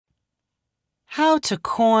How to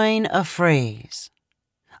coin a phrase.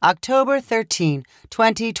 October 13,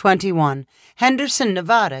 2021, Henderson,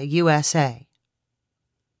 Nevada, USA.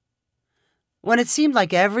 When it seemed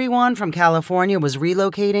like everyone from California was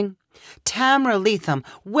relocating, Tamra Leatham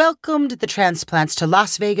welcomed the transplants to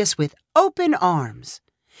Las Vegas with open arms.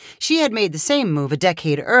 She had made the same move a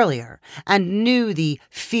decade earlier and knew the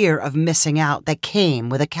fear of missing out that came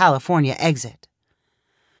with a California exit.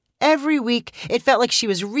 Every week, it felt like she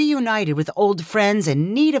was reunited with old friends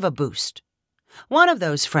in need of a boost. One of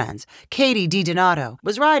those friends, Katie DiDonato,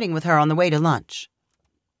 was riding with her on the way to lunch.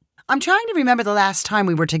 "I'm trying to remember the last time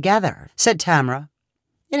we were together," said Tamra.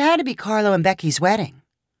 "It had to be Carlo and Becky's wedding."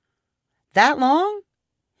 "That long?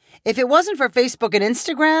 If it wasn't for Facebook and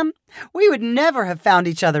Instagram, we would never have found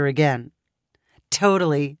each other again."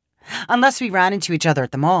 "Totally. Unless we ran into each other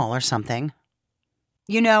at the mall or something."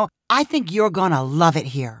 "You know, I think you're gonna love it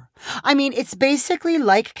here. I mean, it's basically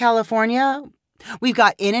like California. We've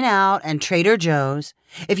got In-N-Out and Trader Joe's.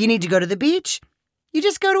 If you need to go to the beach, you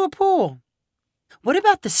just go to a pool." "What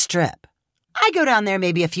about the Strip?" "I go down there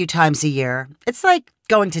maybe a few times a year. It's like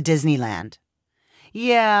going to Disneyland."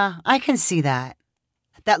 "Yeah, I can see that.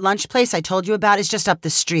 That lunch place I told you about is just up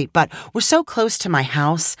the street, but we're so close to my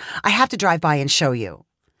house, I have to drive by and show you."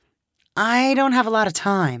 "I don't have a lot of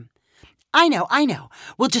time." I know.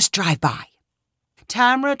 We'll just drive by."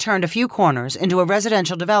 Tamra turned a few corners into a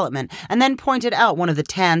residential development and then pointed out one of the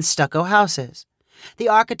tan stucco houses. The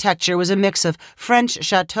architecture was a mix of French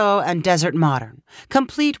chateau and desert modern,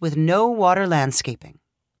 complete with no water landscaping.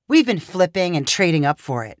 "We've been flipping and trading up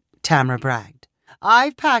for it," Tamra bragged.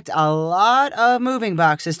 "I've packed a lot of moving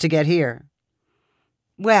boxes to get here."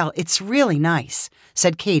 "Well, it's really nice,"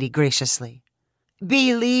 said Katie graciously.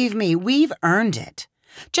 "Believe me, we've earned it.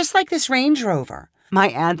 Just like this Range Rover. My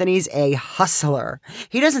Anthony's a hustler.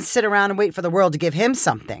 He doesn't sit around and wait for the world to give him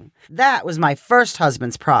something. That was my first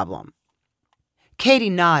husband's problem." Katie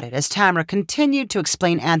nodded as Tamra continued to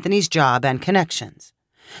explain Anthony's job and connections.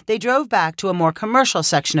 They drove back to a more commercial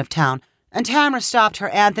section of town, and Tamra stopped her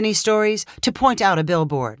Anthony stories to point out a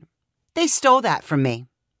billboard. "They stole that from me."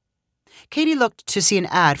 Katie looked to see an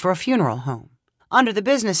ad for a funeral home. Under the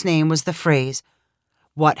business name was the phrase,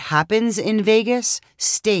 "What happens in Vegas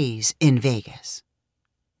stays in Vegas."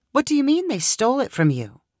 "What do you mean they stole it from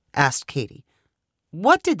you?" asked Katie.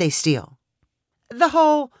 "What did they steal?" "The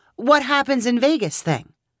whole what happens in Vegas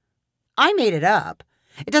thing. I made it up.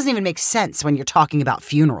 It doesn't even make sense when you're talking about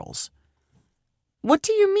funerals." "What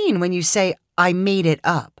do you mean when you say I made it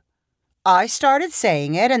up?" "I started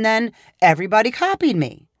saying it and then everybody copied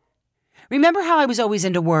me. Remember how I was always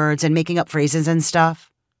into words and making up phrases and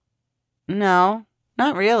stuff?" "No.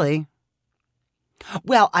 Not really."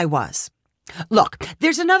 "Well, I was. Look,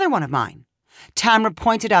 there's another one of mine." Tamra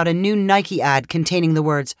pointed out a new Nike ad containing the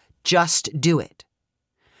words, "Just do it."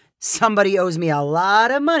 "Somebody owes me a lot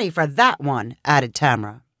of money for that one," added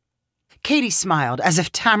Tamra. Katie smiled as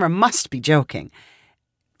if Tamra must be joking.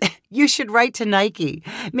 "You should write to Nike.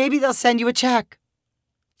 Maybe they'll send you a check."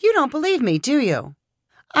 "You don't believe me, do you?"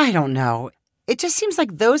 "I don't know. It just seems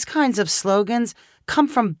like those kinds of slogans come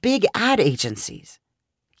from big ad agencies."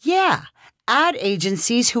 "Yeah, ad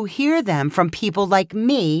agencies who hear them from people like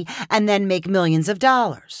me and then make millions of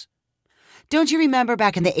dollars. Don't you remember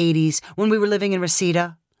back in the 80s when we were living in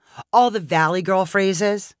Reseda? All the Valley Girl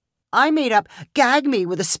phrases? I made up, 'Gag me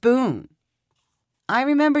with a spoon.'" "I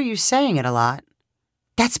remember you saying it a lot."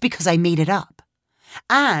 "That's because I made it up.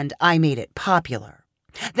 And I made it popular.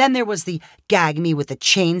 Then there was the 'Gag me with a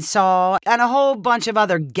chainsaw' and a whole bunch of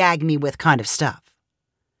other 'gag me with' kind of stuff."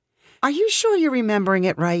 "Are you sure you're remembering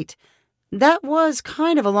it right? That was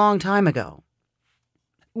kind of a long time ago."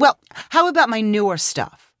 "Well, how about my newer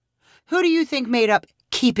stuff? Who do you think made up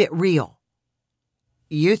 'Keep It Real'?"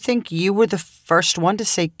 "You think you were the first one to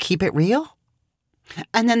say 'keep it real'?"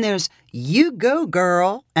 "And then there's 'You Go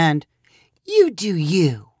Girl' and 'You Do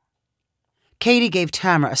You.'" Katie gave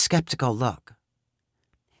Tamra a skeptical look.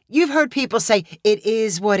 "You've heard people say 'it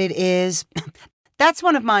is what it is.' That's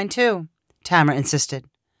one of mine, too," Tamra insisted.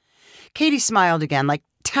 Katie smiled again, like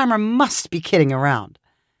Tamra must be kidding around.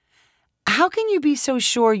 "How can you be so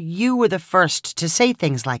sure you were the first to say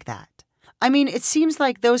things like that? I mean, it seems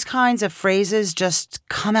like those kinds of phrases just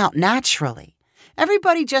come out naturally.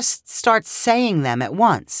 Everybody just starts saying them at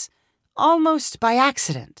once, almost by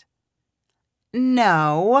accident."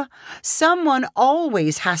 "No, someone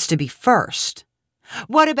always has to be first.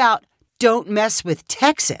 What about 'Don't mess with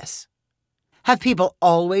Texas'? Have people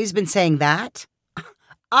always been saying that?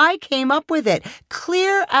 I came up with it,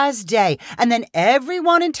 clear as day, and then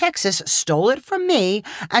everyone in Texas stole it from me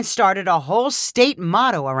and started a whole state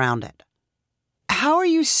motto around it." How are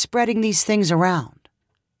you spreading these things around?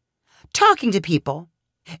 Talking to people.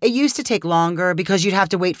 It used to take longer because you'd have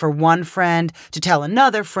to wait for one friend to tell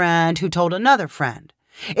another friend who told another friend.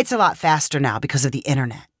 It's a lot faster now because of the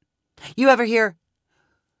internet. You ever hear,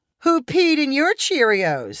 "Who peed in your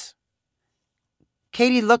Cheerios?"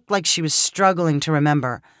 Katie looked like she was struggling to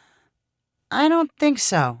remember. I don't think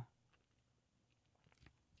so.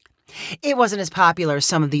 It wasn't as popular as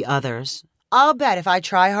some of the others. I'll bet if I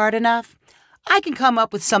try hard enough, I can come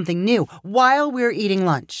up with something new while we're eating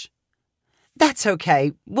lunch. That's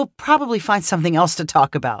okay. We'll probably find something else to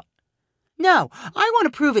talk about. No, I want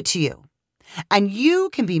to prove it to you. And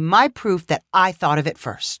you can be my proof that I thought of it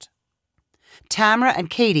first. Tamra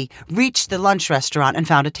and Katie reached the lunch restaurant and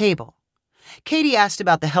found a table. Katie asked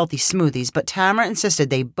about the healthy smoothies, but Tamra insisted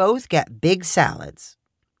they both get big salads.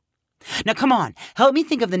 Now come on, help me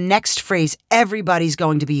think of the next phrase everybody's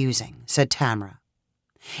going to be using, said Tamra.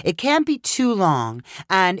 It can't be too long,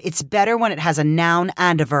 and it's better when it has a noun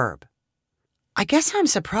and a verb. I guess I'm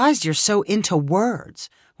surprised you're so into words.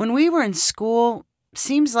 When we were in school,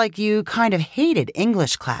 seems like you kind of hated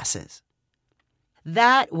English classes.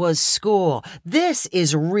 That was school. This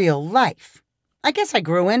is real life. I guess I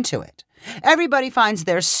grew into it. Everybody finds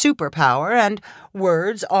their superpower, and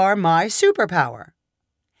words are my superpower.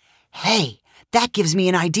 Hey, that gives me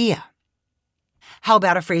an idea. How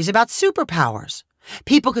about a phrase about superpowers?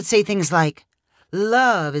 People could say things like,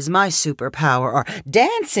 love is my superpower, or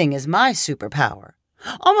dancing is my superpower.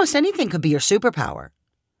 Almost anything could be your superpower.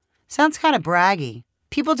 Sounds kind of braggy.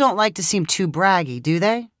 People don't like to seem too braggy, do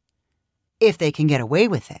they? If they can get away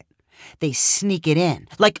with it, they sneak it in,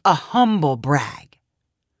 like a humble brag.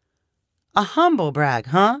 A humble brag,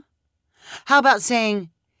 huh? How about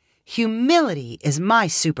saying, humility is my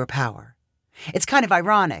superpower? It's kind of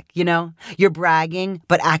ironic, you know? You're bragging,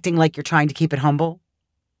 but acting like you're trying to keep it humble.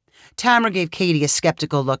 Tamra gave Katie a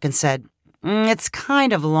skeptical look and said, it's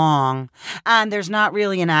kind of long, and there's not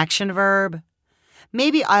really an action verb.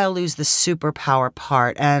 Maybe I'll lose the superpower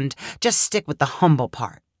part and just stick with the humble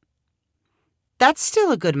part. That's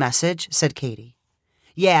still a good message, said Katie.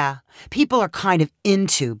 Yeah, people are kind of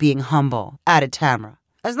into being humble, added Tamra,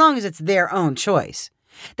 as long as it's their own choice.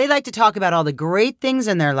 They like to talk about all the great things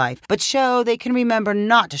in their life, but show they can remember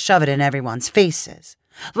not to shove it in everyone's faces,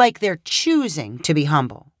 like they're choosing to be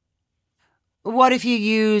humble. What if you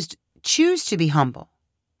used choose to be humble?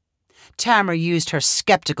 Tamra used her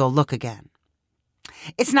skeptical look again.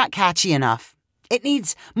 It's not catchy enough. It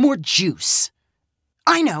needs more juice.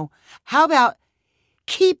 I know. How about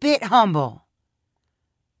keep it humble?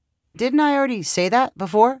 Didn't I already say that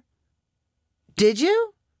before? Did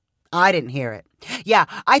you? I didn't hear it. Yeah,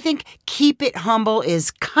 I think keep it humble is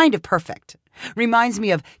kind of perfect. Reminds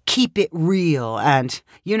me of keep it real, and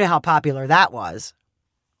you know how popular that was.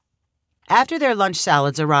 After their lunch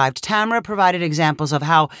salads arrived, Tamra provided examples of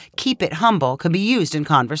how keep it humble can be used in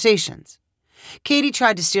conversations. Katie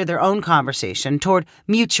tried to steer their own conversation toward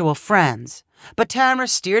mutual friends, but Tamra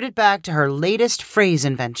steered it back to her latest phrase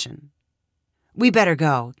invention. We better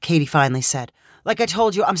go, Katie finally said. Like I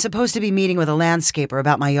told you, I'm supposed to be meeting with a landscaper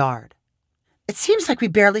about my yard. It seems like we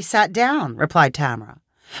barely sat down, replied Tamra.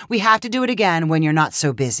 We have to do it again when you're not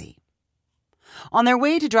so busy. On their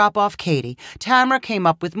way to drop off Katie, Tamra came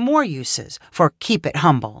up with more uses for keep it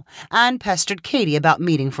humble and pestered Katie about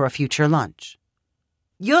meeting for a future lunch.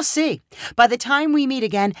 You'll see, by the time we meet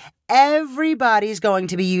again, everybody's going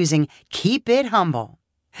to be using keep it humble.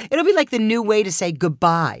 It'll be like the new way to say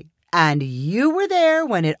goodbye. And you were there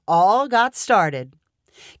when it all got started.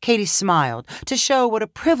 Katie smiled to show what a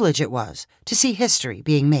privilege it was to see history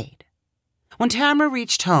being made. When Tamra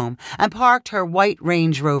reached home and parked her white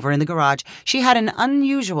Range Rover in the garage, she had an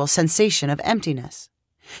unusual sensation of emptiness.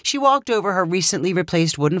 She walked over her recently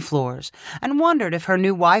replaced wooden floors and wondered if her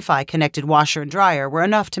new Wi-Fi connected washer and dryer were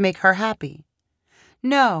enough to make her happy.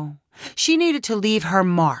 No, she needed to leave her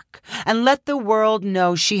mark and let the world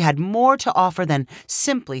know she had more to offer than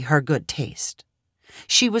simply her good taste.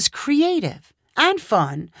 She was creative and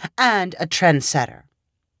fun and a trendsetter.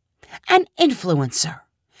 An influencer.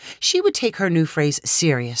 She would take her new phrase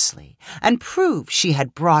seriously and prove she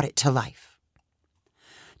had brought it to life.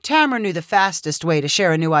 Tamra knew the fastest way to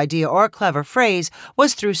share a new idea or a clever phrase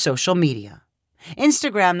was through social media.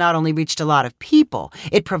 Instagram not only reached a lot of people,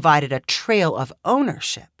 it provided a trail of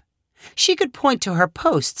ownership. She could point to her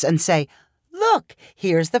posts and say, look,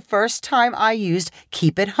 here's the first time I used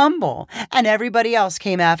keep it humble, and everybody else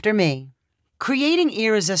came after me. Creating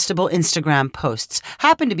irresistible Instagram posts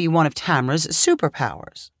happened to be one of Tamra's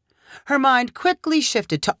superpowers. Her mind quickly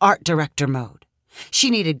shifted to art director mode. She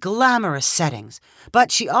needed glamorous settings,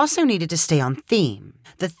 but she also needed to stay on theme.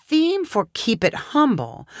 The theme for Keep It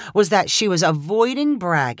Humble was that she was avoiding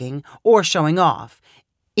bragging or showing off,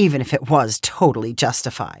 even if it was totally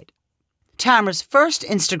justified. Tamra's first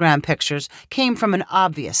Instagram pictures came from an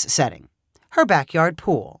obvious setting, her backyard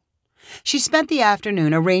pool. She spent the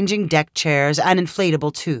afternoon arranging deck chairs and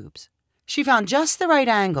inflatable tubes. She found just the right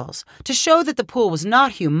angles to show that the pool was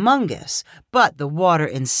not humongous, but the water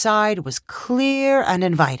inside was clear and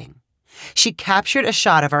inviting. She captured a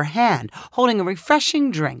shot of her hand holding a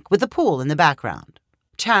refreshing drink with the pool in the background.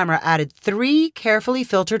 Tamra added 3 carefully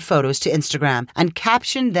filtered photos to Instagram and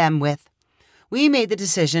captioned them with, "We made the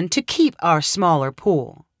decision to keep our smaller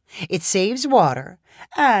pool. It saves water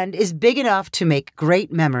and is big enough to make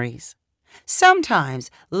great memories. Sometimes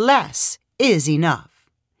less is enough.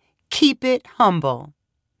 Keep it humble."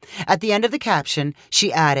 At the end of the caption,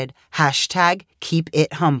 she added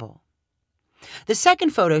 #KeepItHumble. The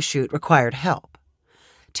second photo shoot required help.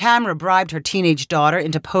 Tamra bribed her teenage daughter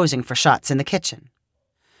into posing for shots in the kitchen.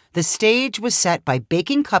 The stage was set by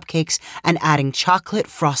baking cupcakes and adding chocolate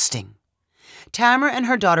frosting. Tamra and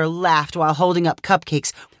her daughter laughed while holding up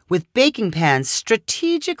cupcakes with baking pans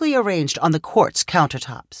strategically arranged on the quartz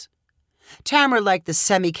countertops. Tamra liked the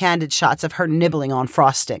semi-candid shots of her nibbling on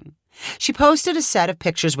frosting. She posted a set of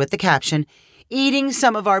pictures with the caption, "Eating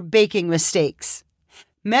some of our baking mistakes.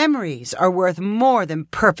 Memories are worth more than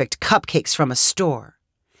perfect cupcakes from a store.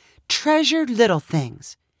 Treasure little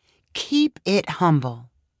things. Keep it humble."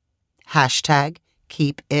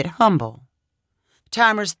 #KeepItHumble.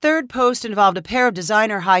 Tamra's third post involved a pair of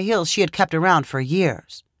designer high heels she had kept around for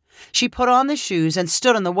years. She put on the shoes and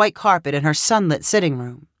stood on the white carpet in her sunlit sitting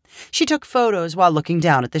room. She took photos while looking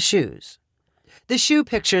down at the shoes. The shoe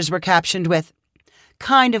pictures were captioned with,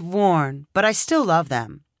 "Kind of worn, but I still love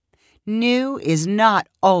them. New is not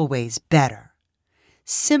always better.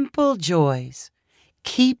 Simple joys.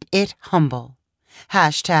 Keep it humble.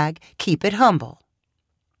 #KeepItHumble."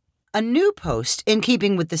 A new post in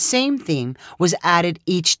keeping with the same theme was added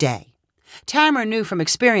each day. Tamra knew from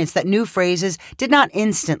experience that new phrases did not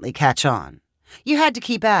instantly catch on. You had to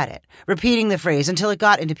keep at it, repeating the phrase until it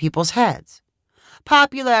got into people's heads.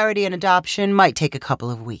 Popularity and adoption might take a couple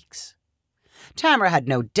of weeks. Tamra had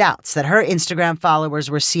no doubts that her Instagram followers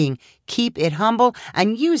were seeing "Keep It Humble"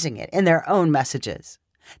 and using it in their own messages.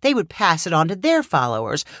 They would pass it on to their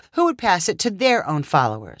followers, who would pass it to their own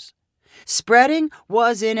followers. Spreading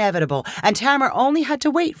was inevitable, and Tamra only had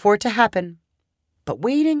to wait for it to happen. But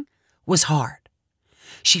waiting was hard.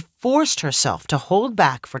 She forced herself to hold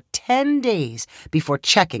back for 10 days before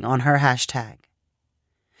checking on her hashtag.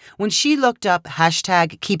 When she looked up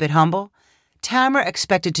 #KeepItHumble, Tamra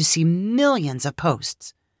expected to see millions of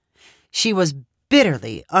posts. She was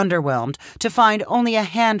bitterly underwhelmed to find only a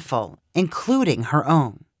handful, including her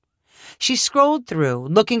own. She scrolled through,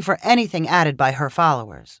 looking for anything added by her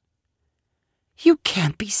followers. "You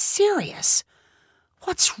can't be serious.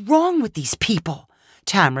 What's wrong with these people?"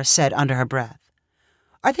 Tamra said under her breath.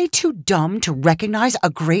 "Are they too dumb to recognize a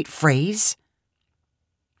great phrase?"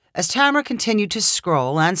 As Tamra continued to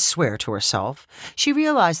scroll and swear to herself, she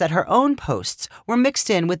realized that her own posts were mixed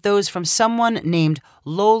in with those from someone named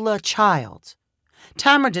Lola Child.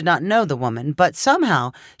 Tamra did not know the woman, but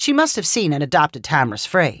somehow she must have seen and adopted Tamra's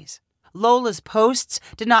phrase. Lola's posts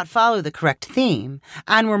did not follow the correct theme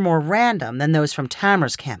and were more random than those from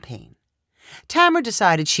Tamra's campaign. Tamra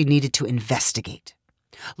decided she needed to investigate.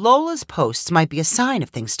 Lola's posts might be a sign of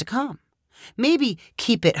things to come. Maybe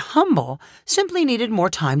Keep It Humble simply needed more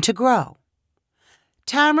time to grow.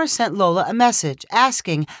 Tamra sent Lola a message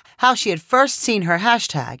asking how she had first seen her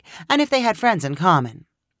hashtag and if they had friends in common.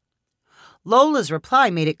 Lola's reply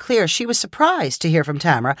made it clear she was surprised to hear from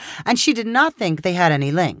Tamra, and she did not think they had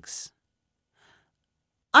any links.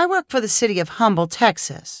 "I work for the city of Humble,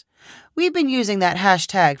 Texas. We've been using that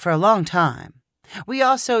hashtag for a long time. We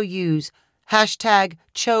also use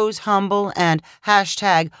 #ChoseHumble and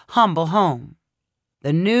 #HumbleHome.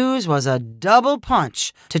 The news was a double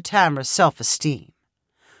punch to Tamra's self-esteem.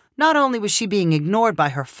 Not only was she being ignored by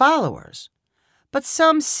her followers, but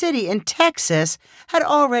some city in Texas had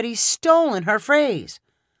already stolen her phrase.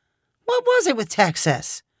 What was it with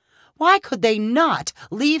Texas? Why could they not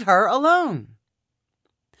leave her alone?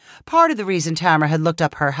 Part of the reason Tamra had looked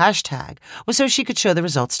up her hashtag was so she could show the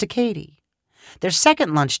results to Katie. Their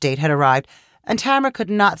second lunch date had arrived, and Tamra could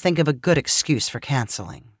not think of a good excuse for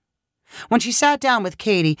canceling. When she sat down with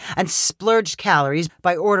Katie and splurged calories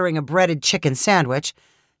by ordering a breaded chicken sandwich,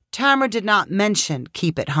 Tamra did not mention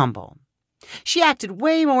Keep It Humble. She acted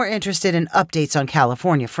way more interested in updates on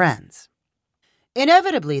California friends.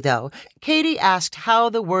 Inevitably, though, Katie asked how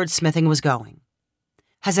the wordsmithing was going.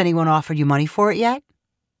 Has anyone offered you money for it yet?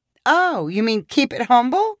 Oh, you mean keep it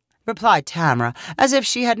humble? Replied Tamara, as if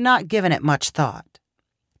she had not given it much thought.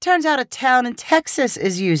 Turns out a town in Texas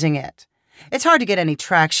is using it. It's hard to get any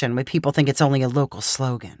traction when people think it's only a local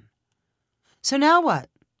slogan. So now what?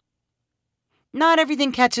 Not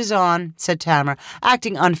everything catches on, said Tamara,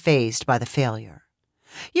 acting unfazed by the failure.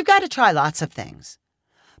 You've got to try lots of things.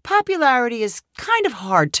 Popularity is kind of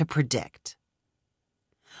hard to predict.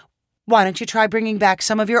 Why don't you try bringing back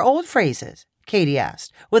some of your old phrases? Katie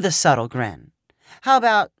asked, with a subtle grin. How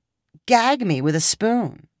about gag me with a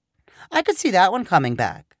spoon? I could see that one coming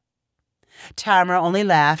back. Tamara only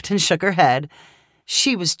laughed and shook her head.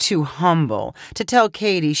 She was too humble to tell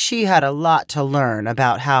Katie she had a lot to learn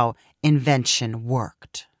about how invention worked.